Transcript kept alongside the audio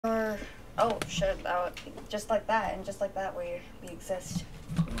Oh shit! Just like that, and just like that, we exist.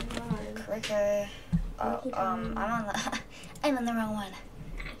 Cricket. I'm on the. I'm on the wrong one.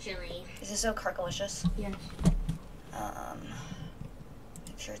 Actually. This is so carcalicious. Yes.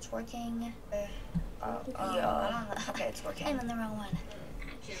 Make sure it's working. Yeah. Okay, it's working. I'm on the wrong one.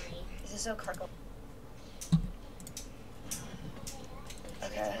 Actually. This is so carcal.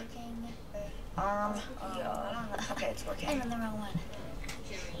 Okay. Yeah. Okay, it's working. I'm on the wrong one.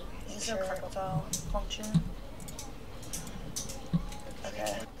 Actually. This is so carcal function.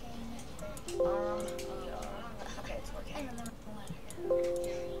 Okay. Yeah. Okay, it's working. I'm on the wrong one.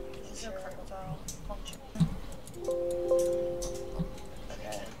 This is so carcal function.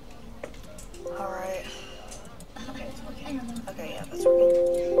 Okay. Alright. Okay, it's working. Okay, yeah, that's working.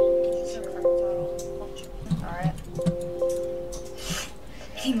 This is so carcal function. Alright.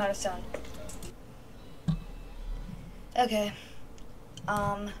 Came out of sound. Okay.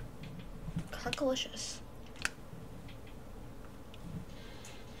 Carcalicious.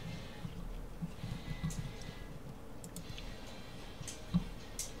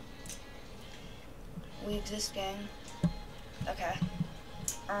 We exist, gang. Okay.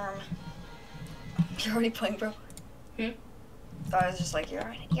 You're already playing, bro? Hmm? Thought I was just like, you're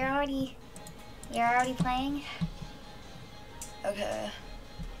already playing? Okay.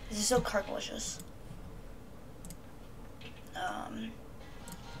 This is so carcalicious.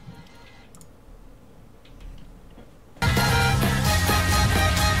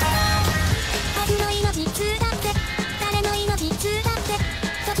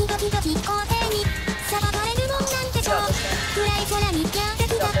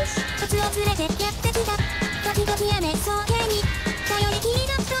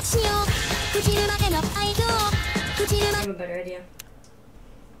 I have a better idea.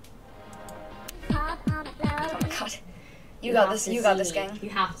 Oh my god. You got this, gang. You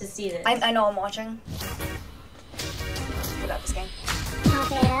have to see this. I know I'm watching. You got this, gang.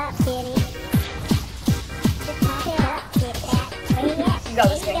 You got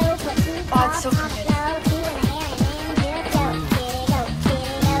this, gang. Oh, it's so crooked.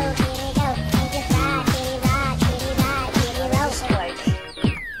 Just like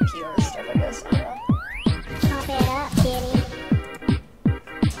pure stuff, I guess. I don't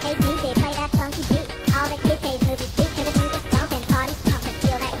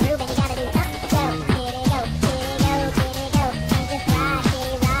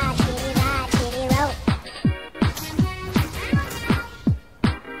know.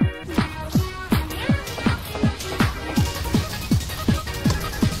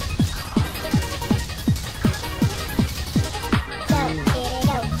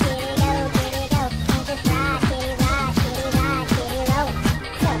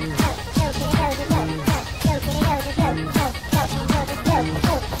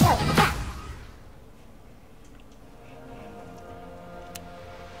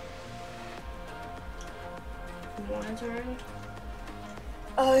 Monitoring?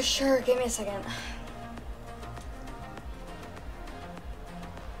 Sure, give me a second.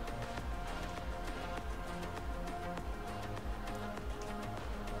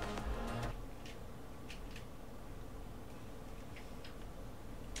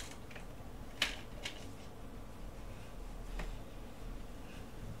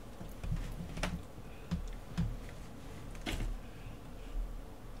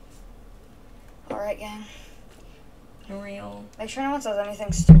 Alright, gang. Real. Make sure no one says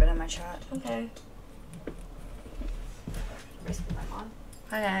anything stupid in my chat. Okay. Basically my mom.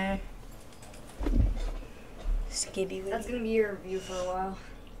 Hi. Skibby. That's gonna be your review for a while.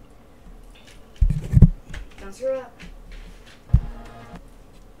 Don't screw up.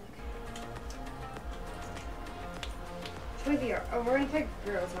 Should we be? Oh, we're gonna pick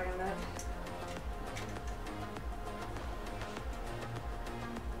girls talking about.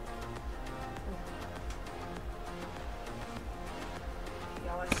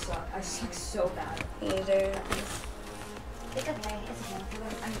 I suck so bad. You do. It's okay. It's okay.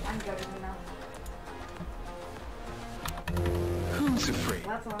 I'm good at it now. Who's afraid?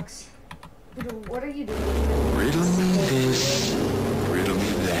 That fox. What are you doing? Riddle me this, riddle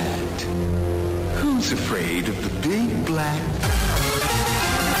me that. Who's afraid of the big black?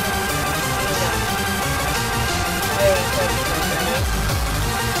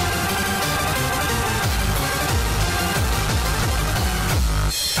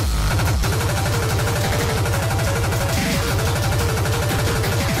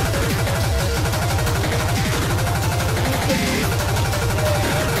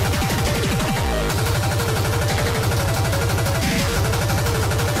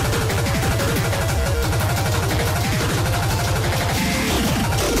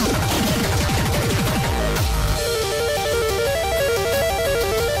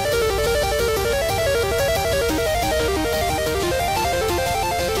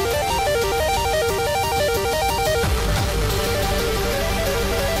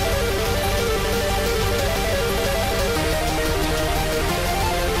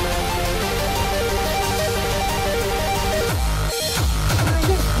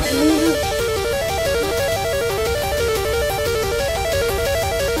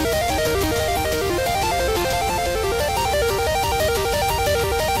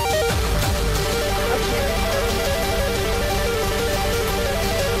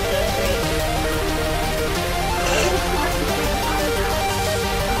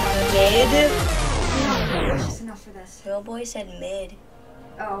 mid? No, it's just enough for this. Real boy said mid.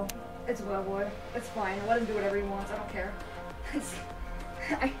 Oh, it's Will Boy. It's fine. Let him do whatever he wants. I don't care.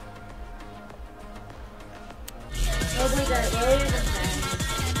 Will Boy's a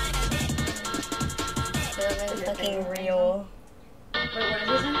Fucking real. Wait, what is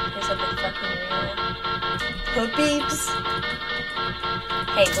he saying? There's something fucking real. Hook beeps.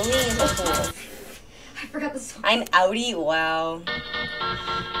 Hey, bullying is cool. I forgot the song. I'm outie. Wow.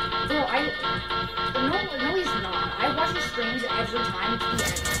 Bro, no, he's not. I watch his streams every time to the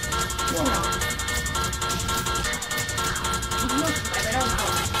end. Wow. I don't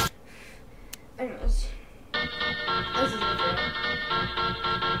know. Anyways, this is legit.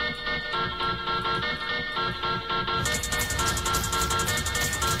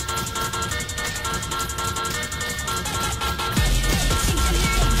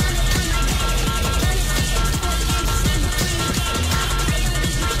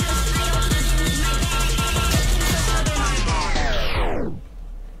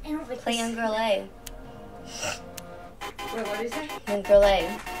 Play Young Girl A. Wait, what did you say? Young Girl A.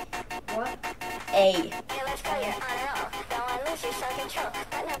 What? A.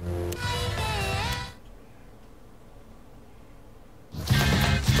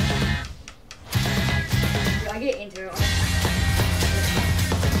 I get into it.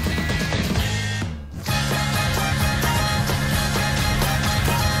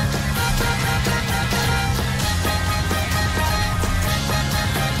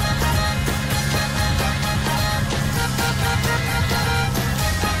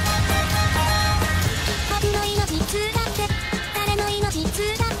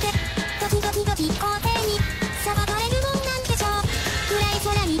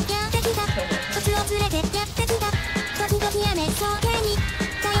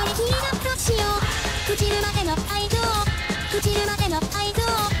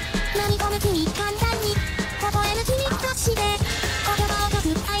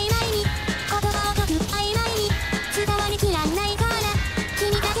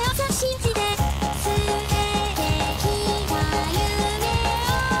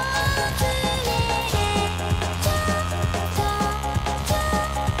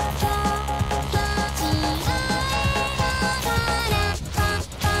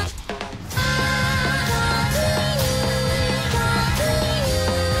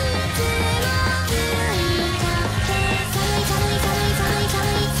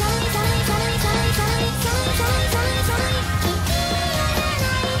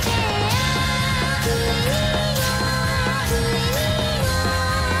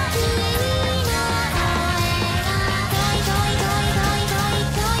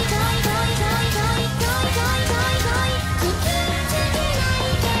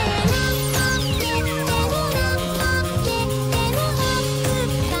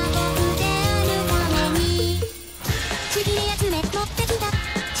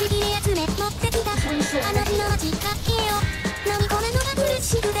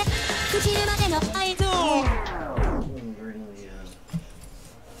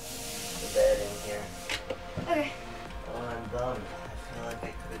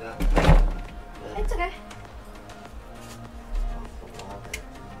 It's okay.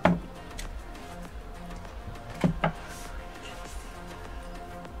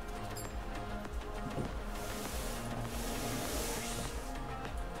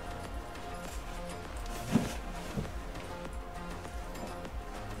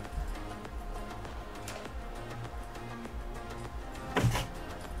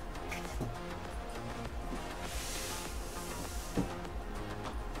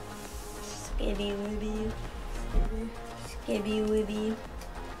 Skibby wibby. Skibby wibby.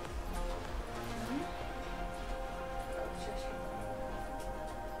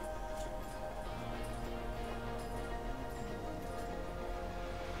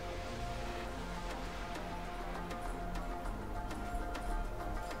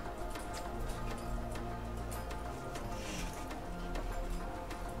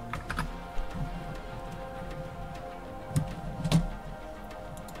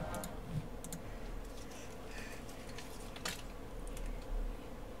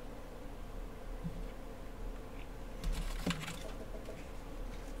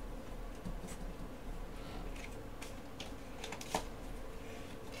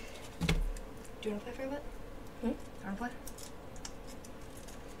 Do you want to play for a bit? Hmm? You want to play?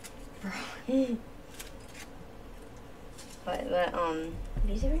 Bro.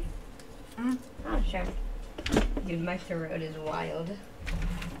 Beatsaber? Mm-hmm. Oh, sure. Dude, my throat is wild.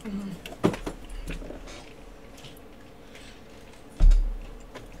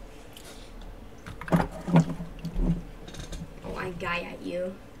 Oh, I guy at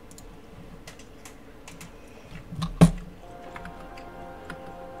you.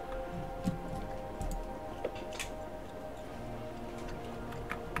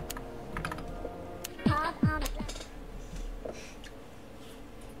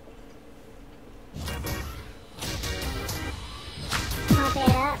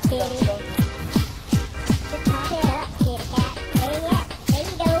 Oh,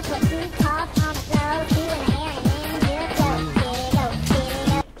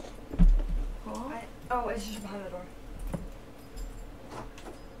 it's just behind the door.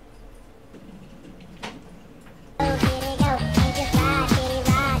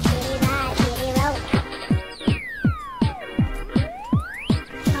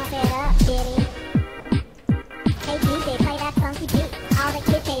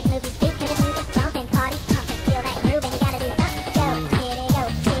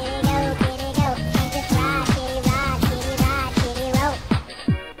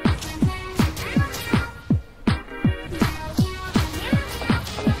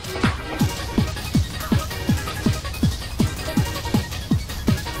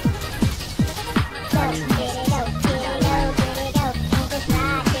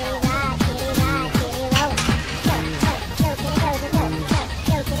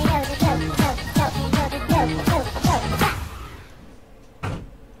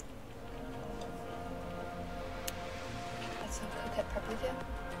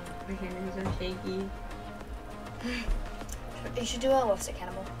 My hands are shaky. You should do a love stick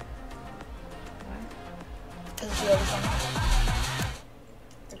cannibal. Why? Because you already can.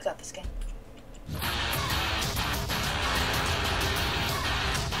 You've got this game.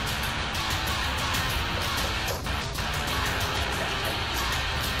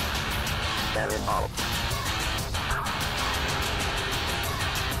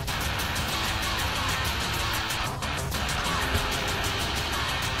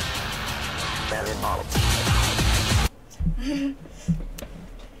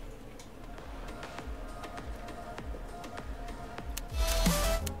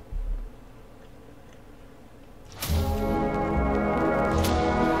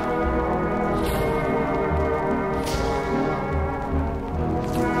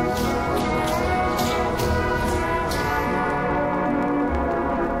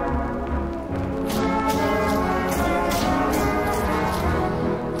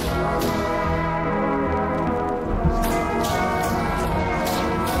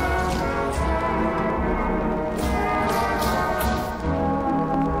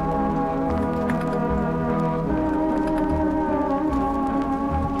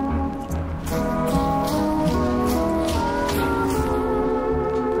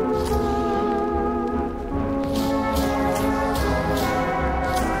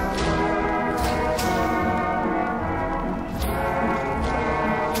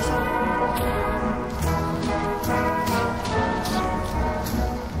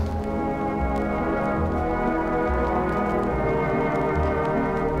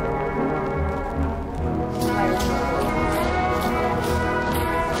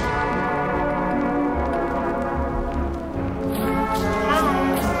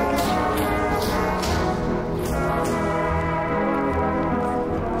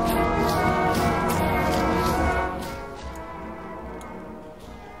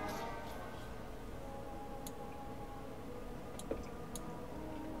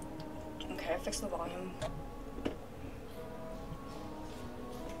 Fix the volume.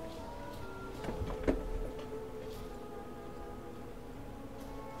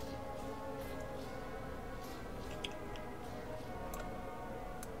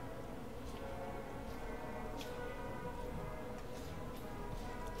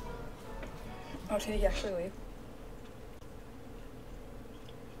 Oh, did he actually leave?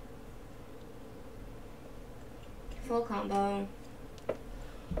 Full combo.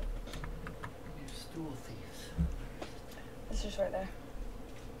 Stool thieves. It's just right there.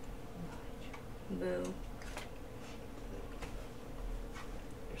 Boo.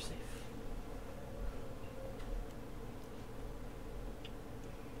 You're safe.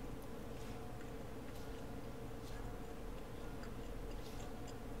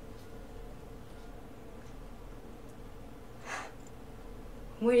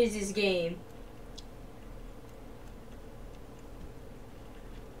 What is this game?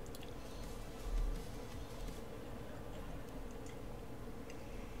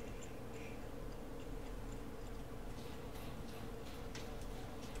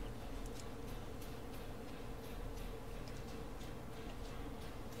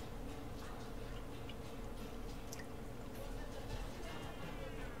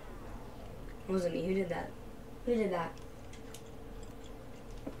 It wasn't me. Who did that? Who did that?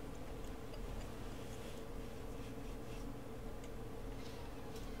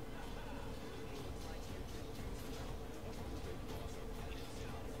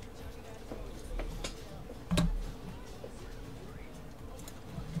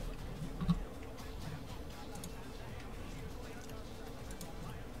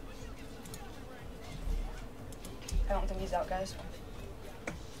 don't think he's out, guys.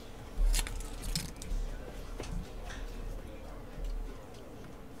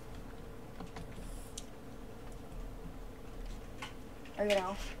 Are you getting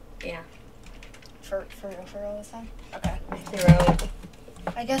off? Yeah. For real this time? Okay. My throat.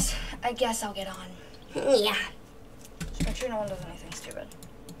 I guess I'll get on. Yeah. Just make sure no one does anything stupid.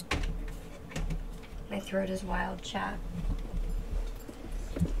 My throat is wild, chat.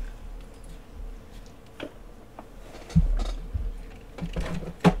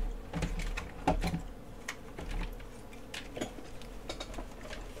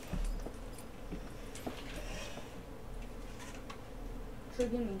 So we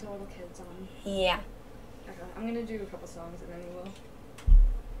can mean to all the kids on. Yeah. Okay, I'm gonna do a couple songs and then we will.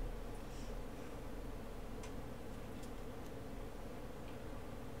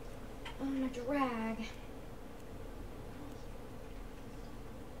 Oh, my drag.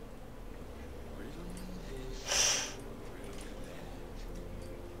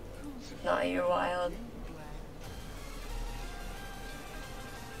 Not you, wild.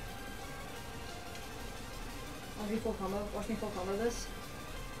 Watch me full combo this.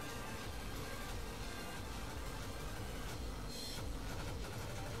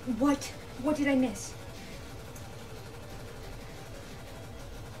 What? What did I miss?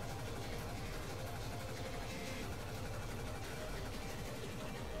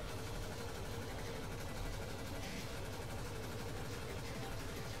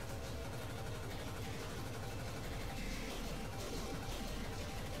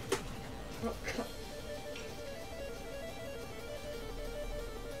 Oh, God.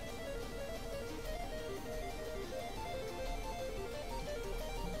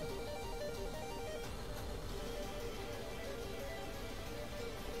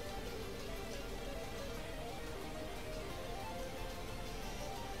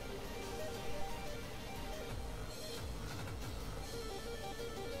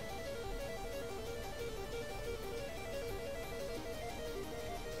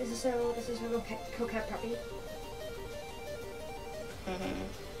 This is her coquette puppy. Mm-hmm.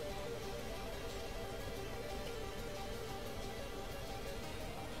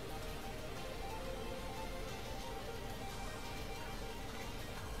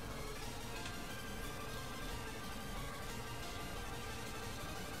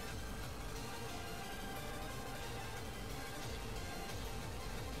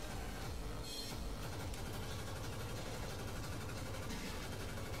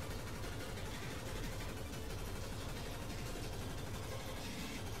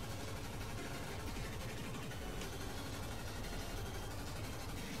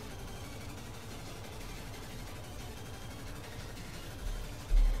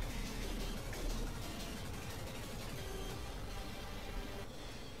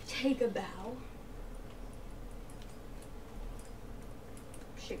 Take a bow.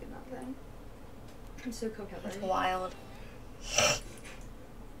 Shaking that thing. I'm so coquette. That's wild.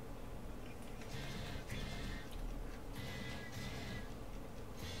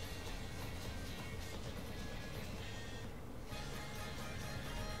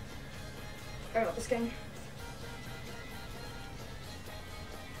 Sorry about this game.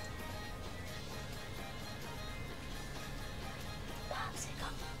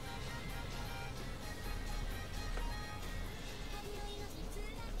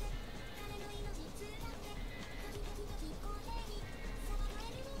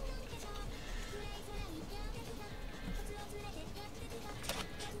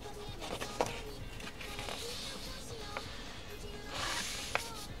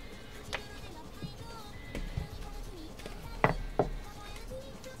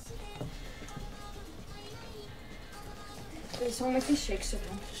 This song makes me shake so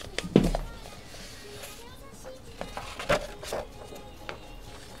bad.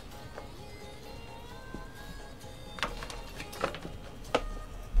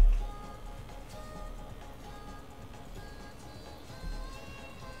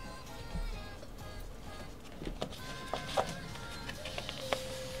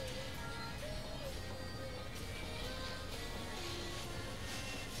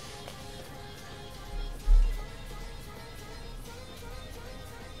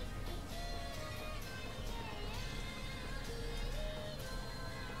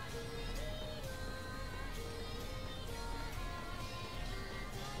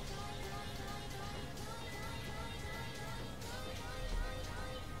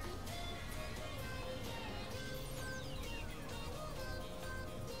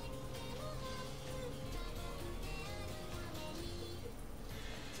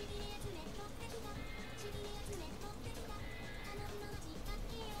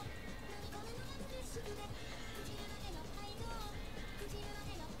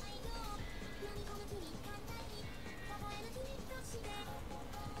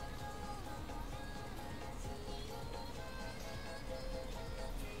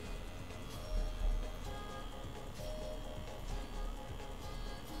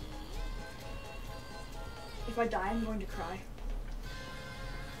 I die, I'm going to cry.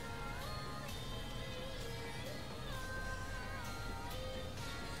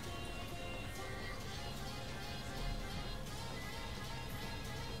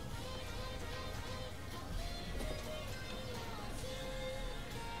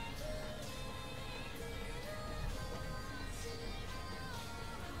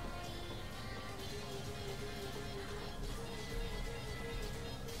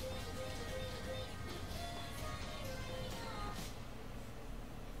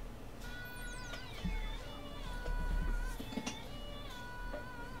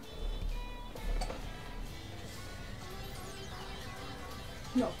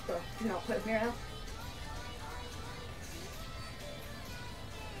 No, bro, do not play with me right now.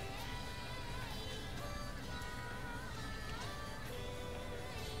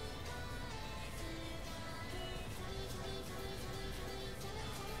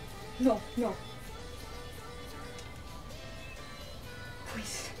 No, no.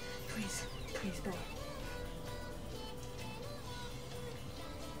 Please, please, please, bro.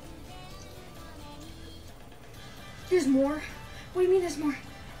 There's more? What do you mean there's more?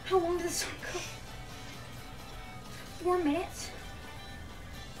 How long did this song go? 4 minutes?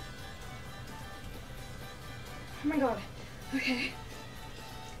 Oh my god. Okay.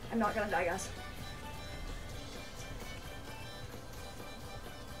 I'm not gonna die, guys.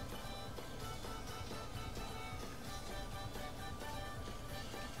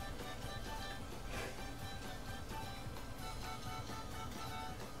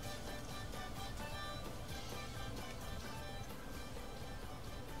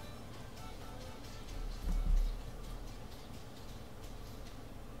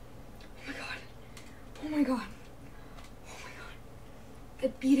 Oh my god. Oh my god. I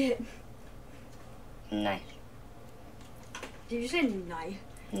beat it. Nice. Did you say nice?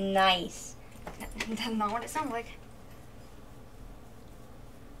 Nice. That's not what it sounded like.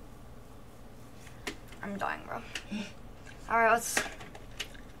 I'm dying, bro. Alright, let's...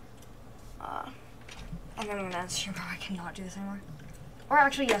 I think I'm gonna end this stream, bro. I cannot do this anymore. Or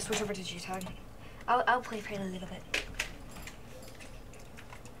actually, yeah, switch over to GTAG. I'll play for a little bit.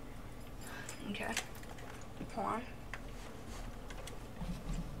 Okay. Hold on.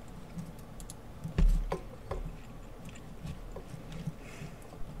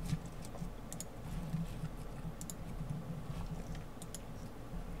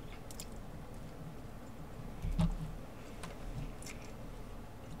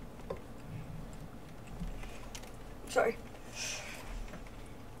 Sorry.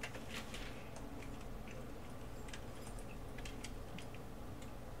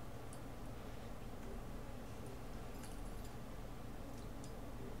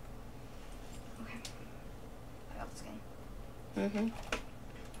 Mm-hmm.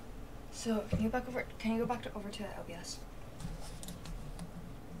 So can you go back over? Can you go back over to OBS?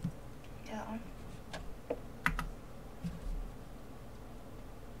 Yeah, that one.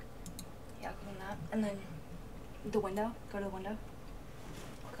 Yeah, click on that, and then the window. Go to the window.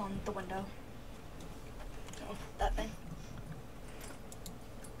 Click on the window. Oh, that thing.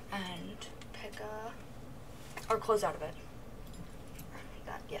 And pick or close out of it. Like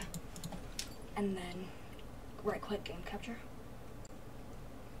that, yeah. And then right-click game capture.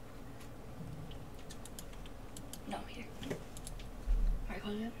 No, here. Right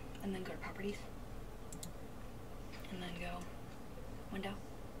click it, and then go to properties. And then go window.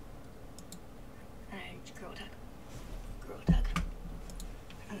 And grow tag. Grow tag.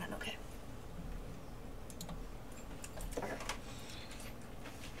 And then okay. Okay.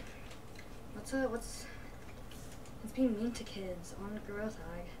 What's being mean to kids on grow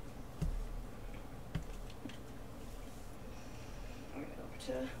tag? I'm gonna go over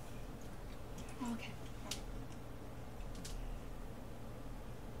to okay.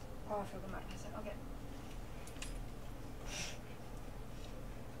 Oh, I forgot my accent. Okay.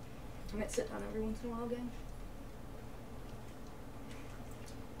 I might sit down every once in a while, gang.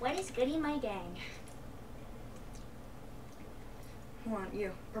 What is good in my gang? Hold on,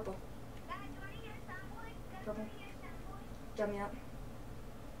 you. Purple. Purple. Jump me up.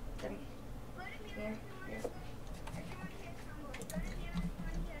 Jump me. Here. Here.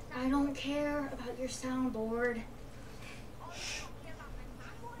 I don't care about your soundboard.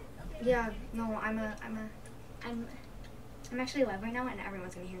 Yeah, no, I'm actually live right now, and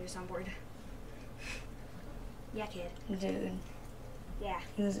everyone's gonna hear your soundboard. Yeah, kid. Dude. Yeah.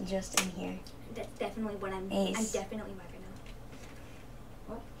 He was just in here. That's definitely what I'm. Ace. I'm definitely live right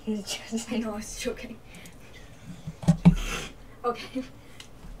now. What? He was just I know, I was joking. Okay.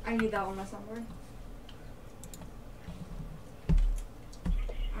 I need that on my soundboard.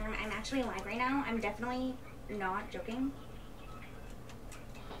 I'm actually live right now. I'm definitely not joking?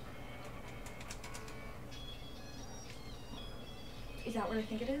 Is that what I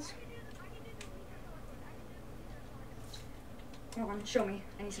think it is? Hold on, show me.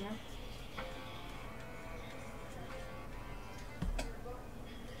 I need to know.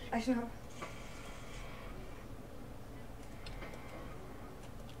 I should know.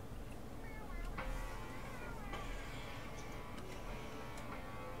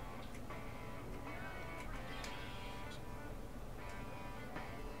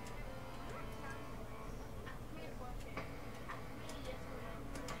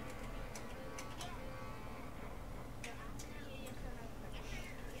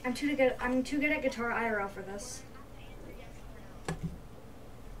 I'm too good at guitar IRL for this.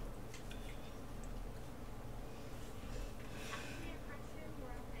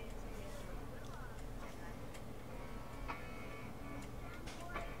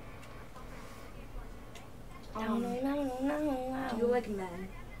 Do you like men?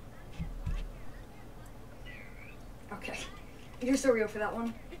 Okay. You're so real for that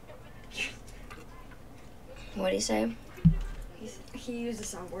one. What do you say? He used a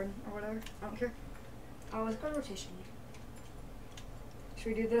soundboard or whatever. I don't care. Oh, let's go to rotation. Should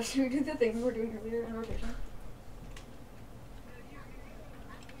we do this? Should we do the thing we were doing earlier in rotation?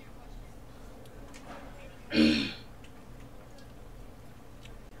 Can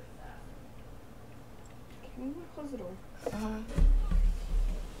we close the door?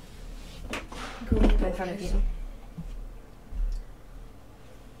 Go in front of you.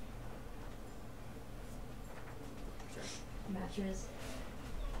 Mattress.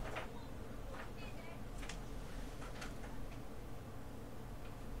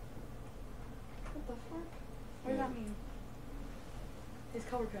 What the fuck? What does that mean? His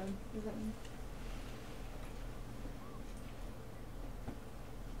color code. What does that mean?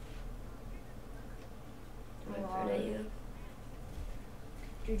 In front of you.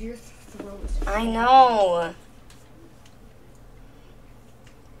 Dude, your throat is... I know.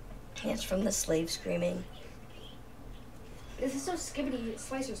 It's from the slave screaming. This is so skibbity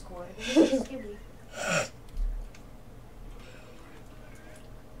slicer's core. This is so skibbity.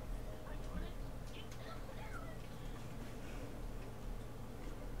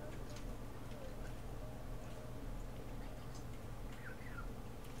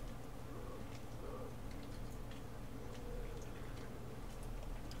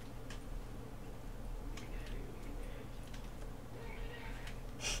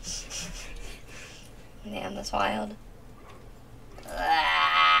 Damn, that's wild.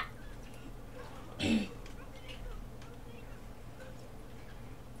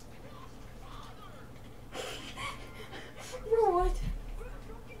 What?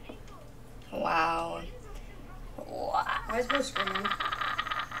 Wow. Why is Bo screaming?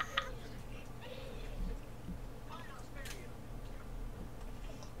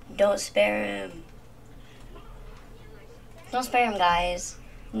 Don't spare him. Don't spare him, guys.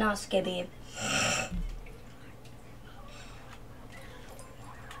 No, Skibby.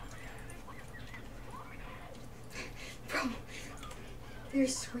 Bro, you're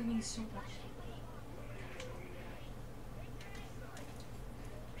screaming so much.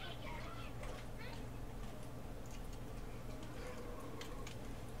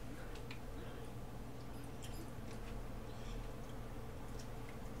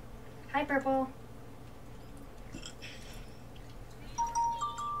 Hi, Purple.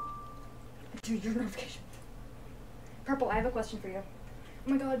 Dude, your notification. Purple, I have a question for you.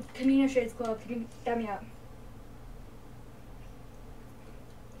 Oh my god, Camino Shades Club, can you get me up?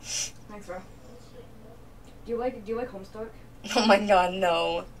 Thanks, bro. Do you like Homestuck? Oh my god,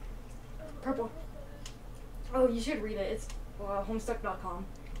 no. Purple. Oh, you should read it. It's homestuck.com.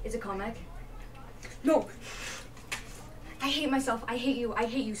 It's a comic. No! I hate myself. I hate you. I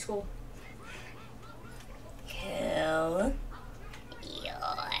hate you, school. Kill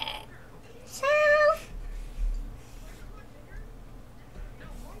yourself.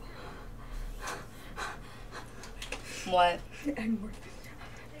 What? N-word.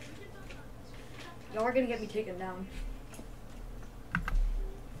 Y'all are gonna get me taken down.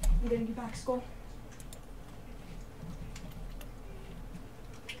 I'm getting you back, school.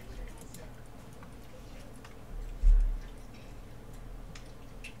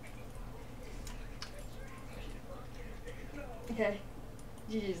 Okay.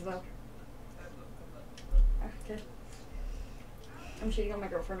 GG's though. Okay. I'm cheating on my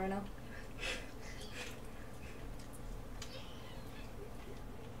girlfriend right now.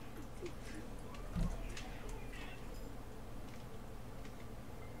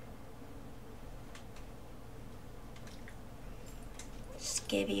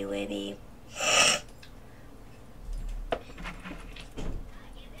 Skibby wibby.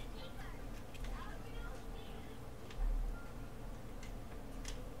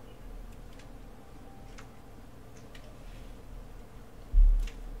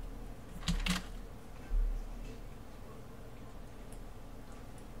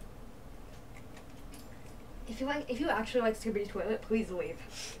 if you actually like Skibidi Toilet, please leave.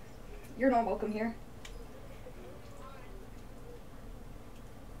 You're not welcome here.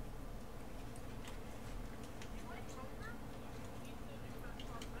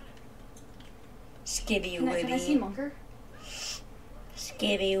 Skibby Can I see Wibby. Munker?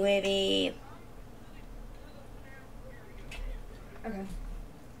 Skibby Wibby. Okay.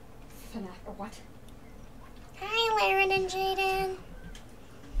 FNAF or what? Hi, Laren and Jaden.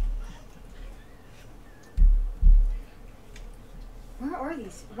 Where are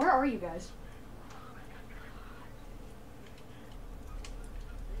these? Where are you guys?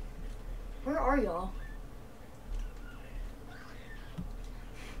 Where are y'all?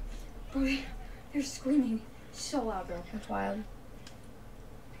 Bro, they're screaming so loud, bro. That's wild.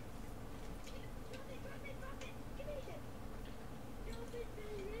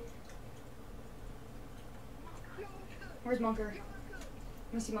 Where's Munker? I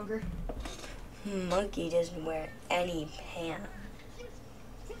wanna see Munker. Monkey doesn't wear any pants.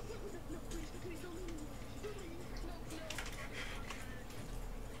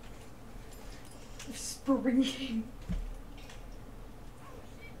 Sprinting.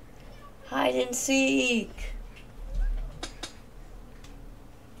 Hide and seek.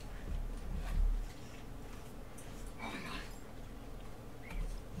 Oh my god.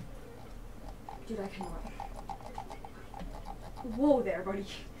 Dude, I cannot. Whoa there, buddy.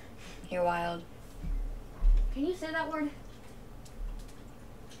 You're wild. Can you say that word?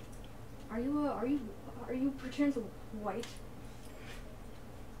 Are you perchance white?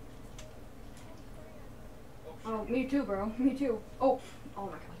 Oh, me too, bro. Me too. Oh my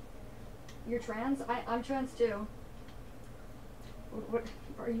god. You're trans? I'm trans too. What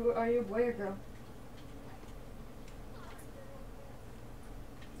are you a boy or girl?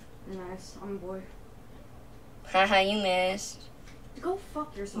 Nice, I'm a boy. Haha, you missed. Go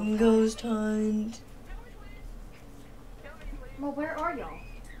fuck yourself. Ghost hunt. Well, where are y'all?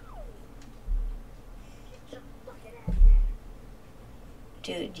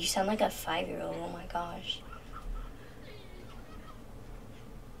 Dude, you sound like a 5-year-old. Oh my gosh.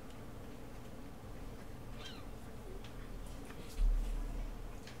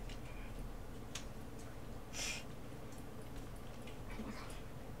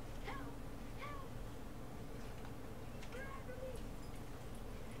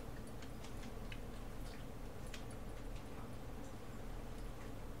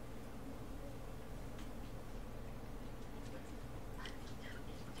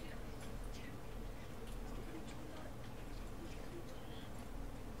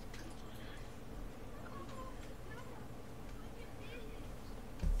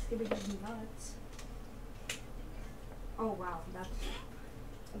 Skibidi nuts. Oh wow, that's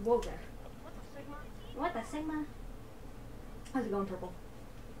whoa there. What the Sigma? How's it going, Purple?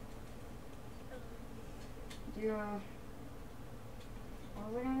 Do you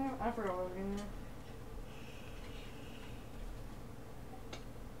what was I gonna do? I forgot what I was gonna do.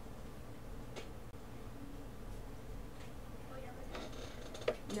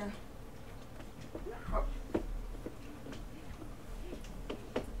 Yeah. Oh.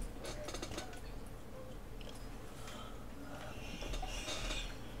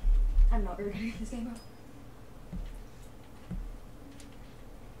 I'm not very good at this game, bro.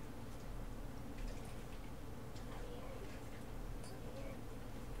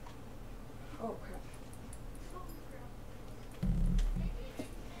 Oh crap.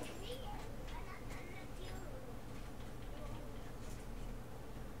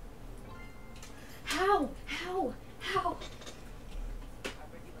 How?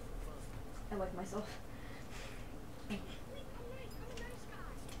 I like myself.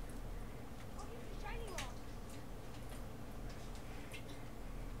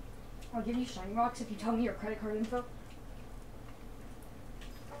 I'll give you shiny rocks if you tell me your credit card info.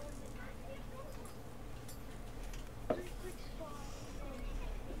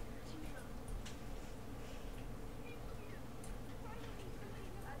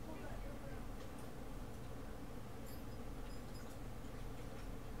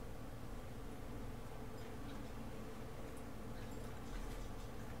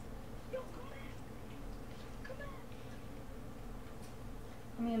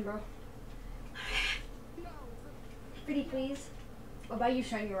 Come in, bro. Pretty please. I'll buy you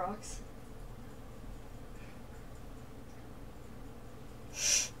shiny rocks.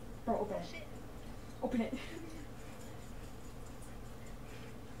 Bro, open it. Open it.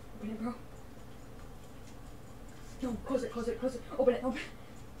 Open it, bro. No, close it. Open it.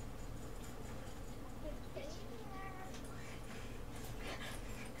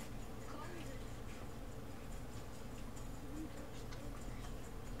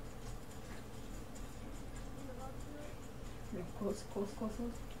 me. Close, close, close,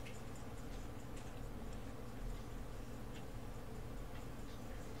 close.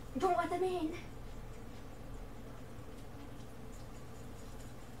 Don't let them in.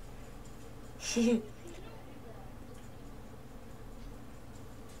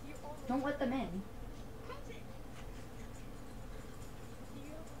 Don't let them in.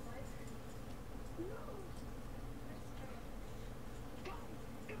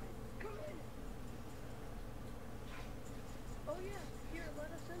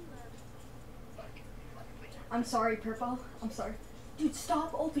 I'm sorry, Purple. I'm sorry. Dude,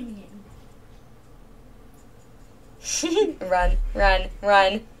 stop opening it. Run, run,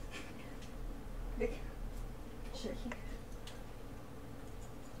 run.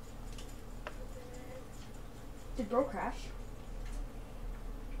 Did bro crash?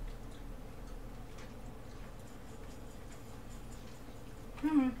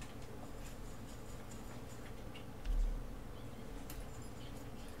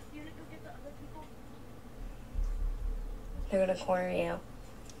 They're gonna corner you.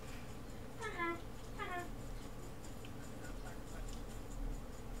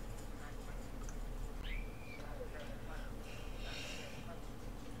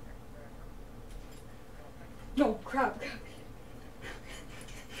 No, crap.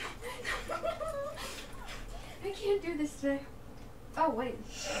 I can't do this today. Oh, wait.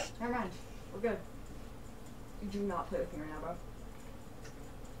 Never mind. We're good. You do not play with me right now, bro.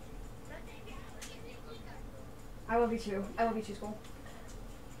 I love you too. I love you too, Skull.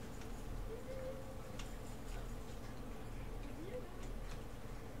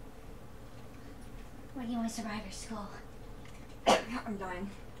 When do you want to survive your skull? I'm dying.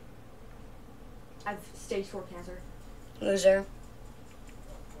 I have stage 4 cancer. Loser.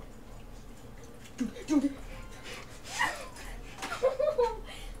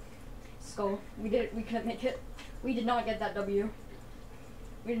 Skull, we couldn't make it. We did not get that W.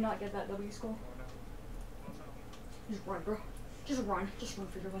 We did not get that W, Skull. Just run, bro. Just run. Just run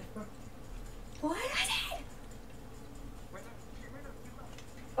for your life, bro. What was it?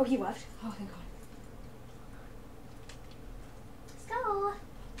 Oh, he left. Oh, thank God. Skull.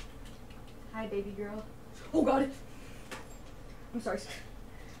 Hi, baby girl. Oh, God. I'm sorry.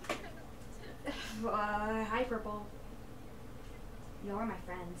 Hi, Purple. Y'all are my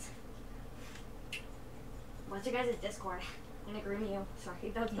friends. What's your guys' Discord? I'm gonna groom you. Sorry,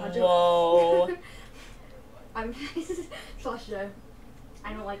 that was not a joke. Whoa. I'm slash Joe.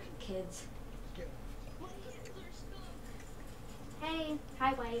 I don't like kids. Hey,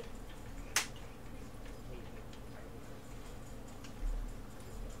 hi, White.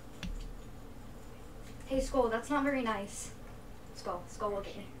 Hey, Skull, that's not very nice. Skull, look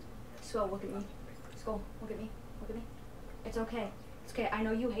at me. Skull, look at me. Skull, look at me. Look at me. It's okay. It's okay. I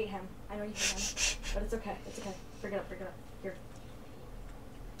know you hate him. I know you hate him. But it's okay. It's okay. Break it up. Break it up. Here.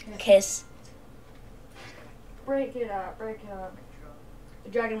 Here. Kiss. Break it up. Break it up. The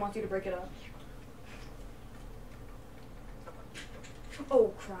dragon wants you to break it up.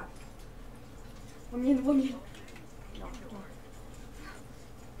 Oh, crap. Let me in. Let me in. No, no.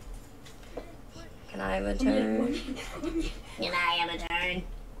 Can I have a turn? Can I have a turn?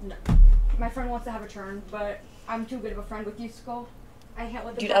 No. My friend wants to have a turn, but I'm too good of a friend with you, Skull. I can't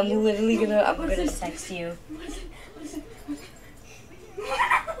let them. Dude, I'm literally gonna Listen. text you. Listen.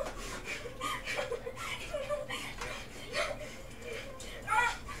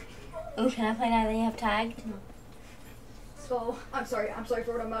 Oh, can I play now that you have tag? No. Skull, I'm sorry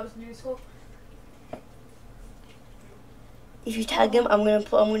for what I'm about to do, Skull. If you tag him, I'm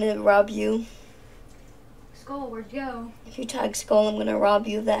gonna rob you. Skull, where'd you go? If you tag Skull, I'm gonna rob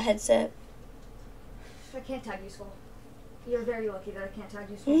you of that headset. I can't tag you, Skull. You're very lucky that I can't tag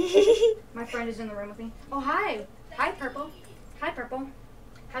you, Skull. My friend is in the room with me. Oh, hi. Hi, Purple. Hi, Purple.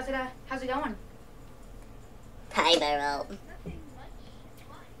 How's it going? Hi, Beryl.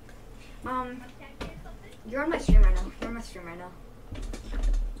 You're on my stream right now.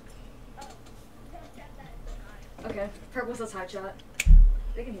 Okay, Purple says hi, chat.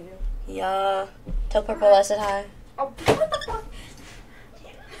 They can hear you. Yeah. Tell Purple I said hi. Oh, what the fuck?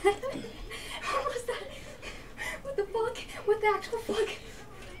 What was that? What the fuck? What the actual fuck?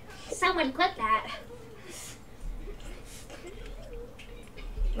 Someone clip that.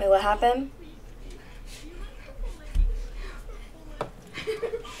 Wait, what happened?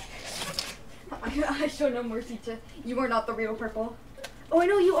 I show no mercy to you. Are not the real Purple. Oh, I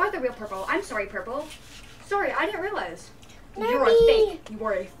know you are the real Purple. I'm sorry, Purple. Sorry, I didn't realize. You're a fake. You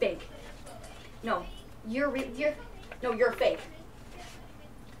are a fake. No, you're a fake.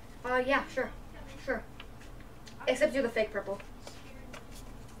 Yeah, sure. Except you're the fake Purple.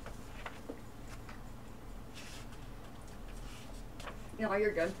 No,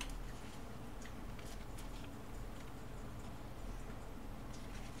 you're good.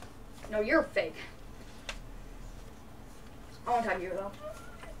 No, you're fake. I won't tag you though.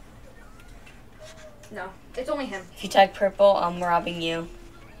 No, it's only him. If you tag purple, I'm robbing you.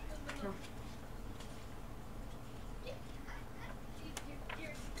 No.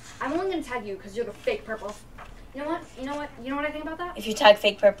 I'm only gonna tag you because you're the fake purple. You know what? You know what? You know what I think about that? If you tag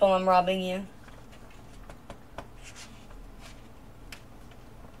fake purple, I'm robbing you.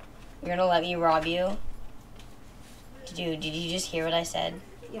 You're gonna let me rob you? Did you just hear what I said?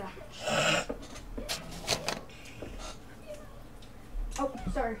 Yeah. Oh,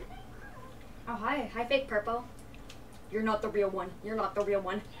 sorry. Oh, hi. Hi, fake purple. You're not the real one. You're not the real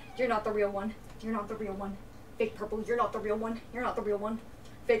one. You're not the real one. You're not the real one. Fake purple, you're not the real one. You're not the real one.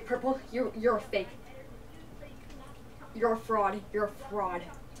 Fake purple, you're a fake. You're a fraud. You're a fraud.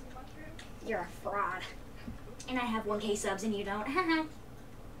 You're a fraud. And I have 1K subs and you don't.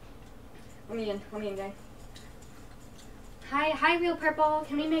 Let me in, gang. Hi, real purple.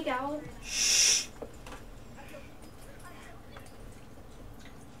 Can we make out?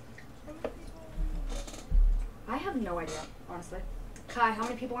 I have no idea, honestly. Kai, how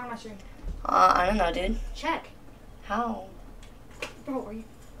many people are on my stream? I don't know, dude. Check. How? Bro, are you?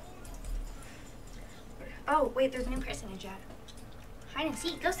 Oh, wait, there's a new person in chat. Hide and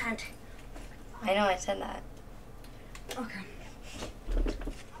seek, ghost hunt. I know I said that. Okay.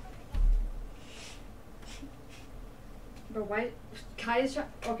 But why? Kai is trying.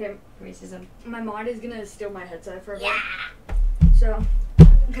 Okay. Racism. My mod is gonna steal my headset for a bit. Yeah. So,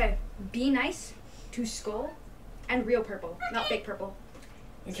 okay. Be nice to Skull and real purple, not fake purple.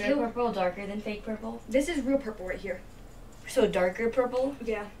 Is real purple darker than fake purple? This is real purple right here. So darker purple?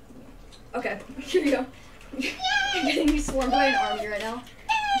 Yeah. Okay. Here we go. I'm getting swarmed by an army right now.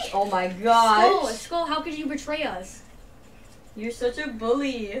 Oh my gosh. Skull, how could you betray us? You're such a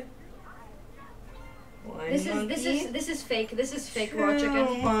bully. This is fake. This is fake raw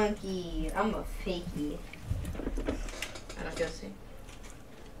chicken. Monkey. I'm a fakey. I don't go see.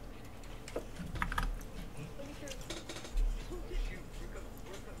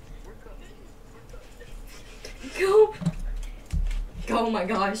 Go. Oh my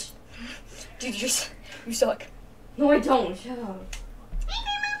gosh. Dude, you suck. No, I don't. Shut up.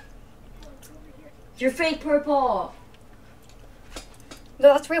 You're fake purple.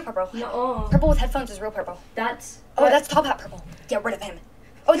 No, that's real purple. No. Purple with headphones is real purple. That's. Oh, that's top hat purple. Get rid of him.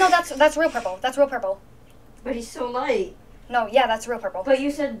 Oh no, that's real purple. That's real purple. But he's so light. No, yeah, that's real purple. But you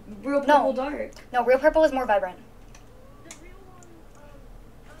said real purple dark. No, real purple is more vibrant.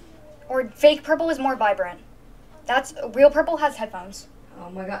 Or fake purple is more vibrant. That's real purple has headphones. Oh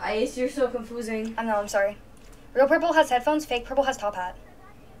my god, Ice, you're so confusing. I know, I'm sorry. Real purple has headphones, fake purple has top hat.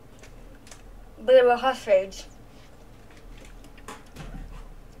 But it will have shades.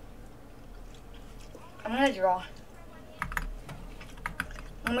 I'm gonna draw.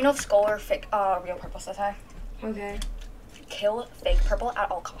 Let me know if Skull or fake real purple says hi. Okay. Kill fake purple at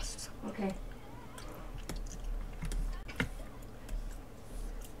all costs. Okay.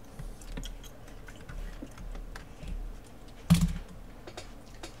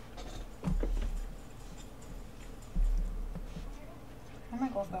 Where'd my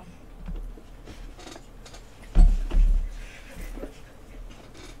gold go?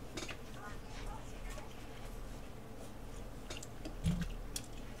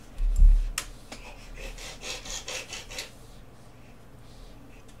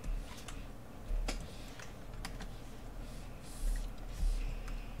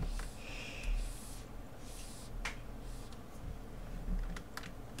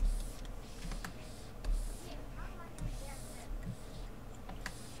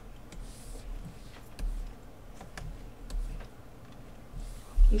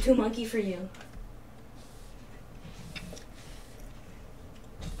 I'm too monkey for you.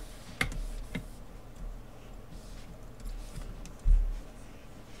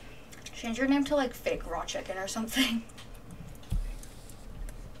 Change your name to like fake raw chicken or something.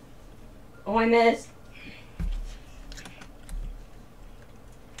 Oh, I missed.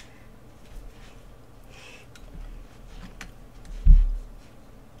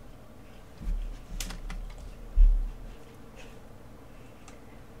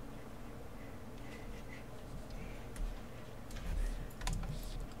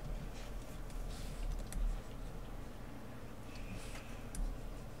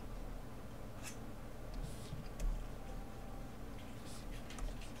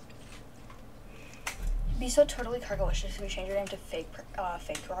 Be so totally cargolicious if we change your name to fake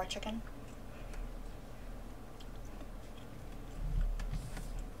raw chicken.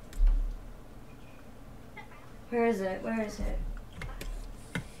 Where is it? Where is it?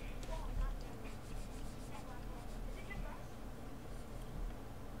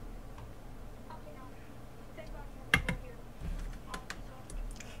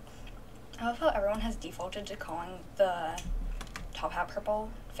 I love how everyone has defaulted to calling the top hat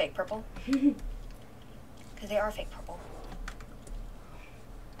purple fake purple. Because they are fake purple.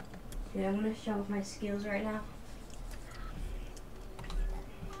 Yeah, I'm gonna show off my skills right now.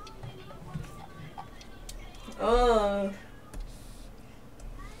 Oh.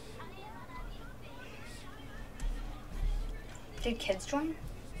 Did kids join?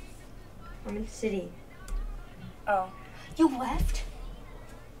 I'm in the city. Oh. You left?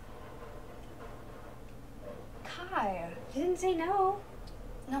 Kai. You didn't say no.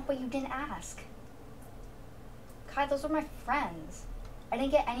 No, but you didn't ask. Kai, those were my friends. I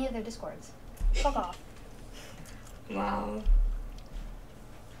didn't get any of their Discords. Fuck off. Wow.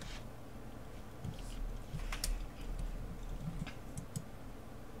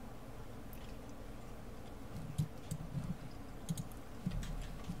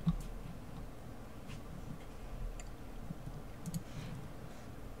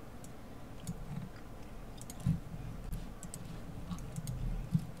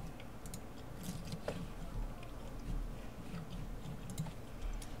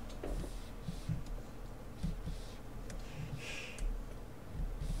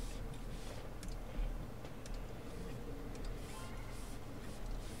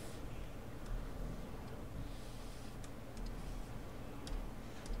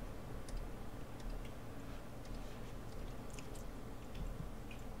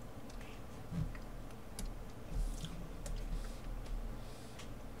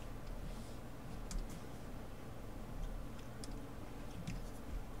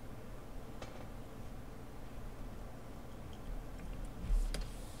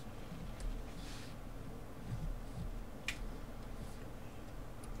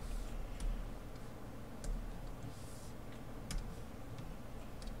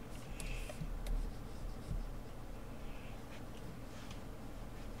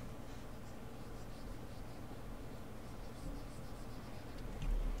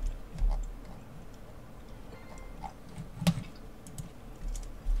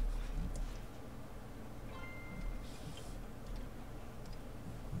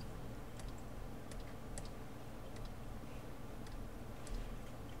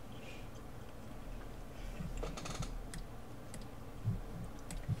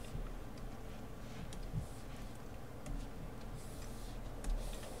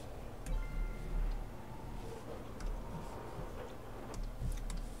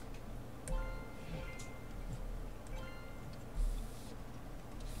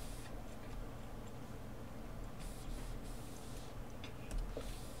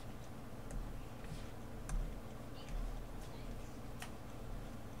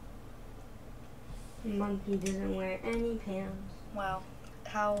 Monkey doesn't wear any pants. Wow.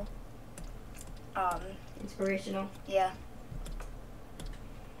 How, Inspirational. yeah.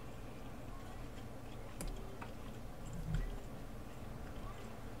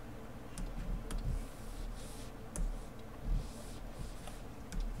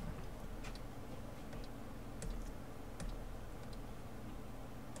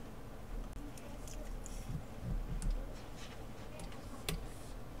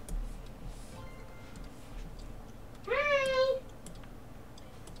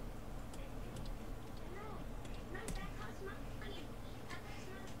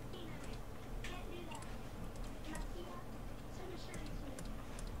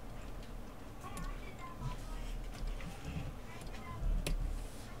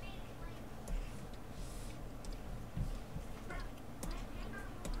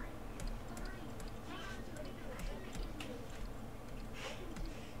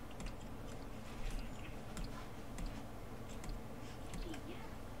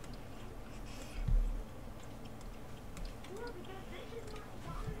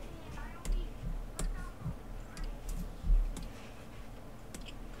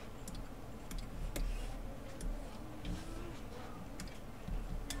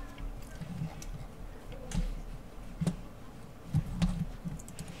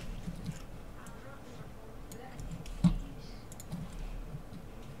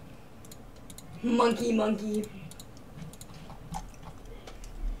 Monkey, monkey.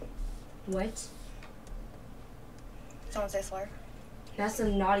 What? Someone say slur. That's a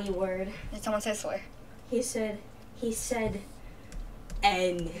naughty word. Did someone say slur? He said,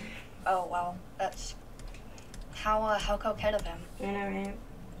 N. Oh, wow. That's... How coquette of him. I know, right?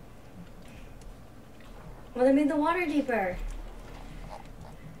 Well, they made the water deeper.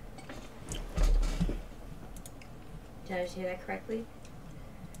 Did I just hear that correctly?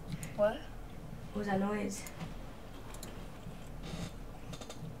 What? What was that noise?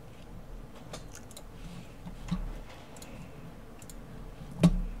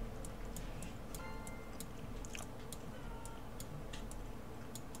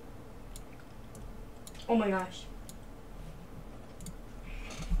 Oh my gosh.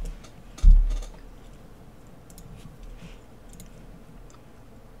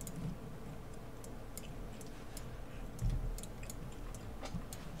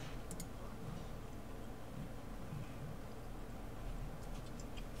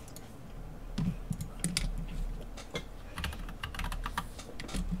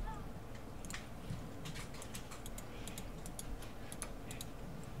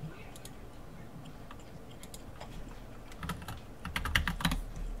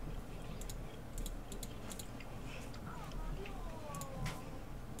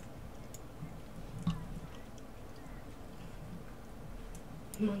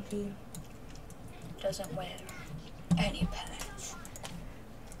 Monkey Doesn't wear any pants.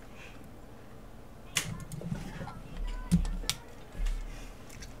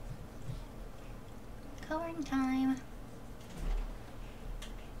 Coloring time.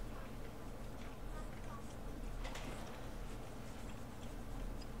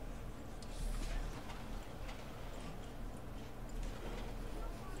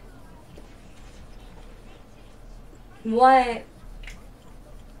 What?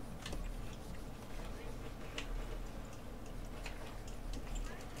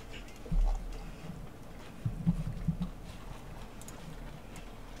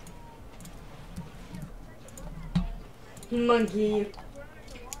 Monkey.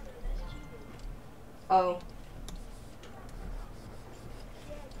 Oh.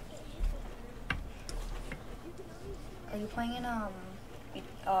 Are you playing in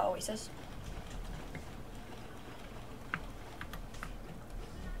Oasis?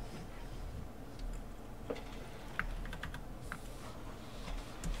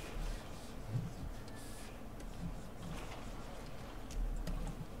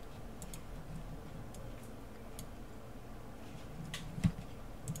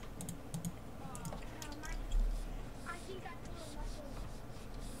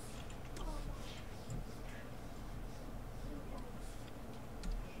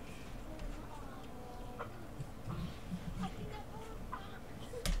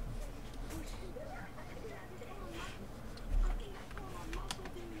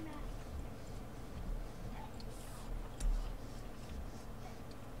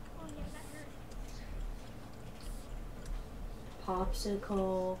 Popsicle.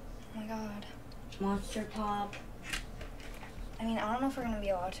 Oh my god. Monster Pop. I mean, I don't know if we're gonna be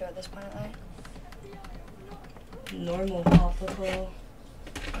allowed to at this point, like. Normal Popsicle.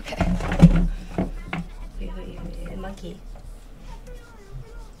 Okay. Monkey.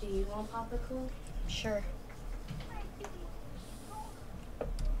 Do you want Popsicle? Sure.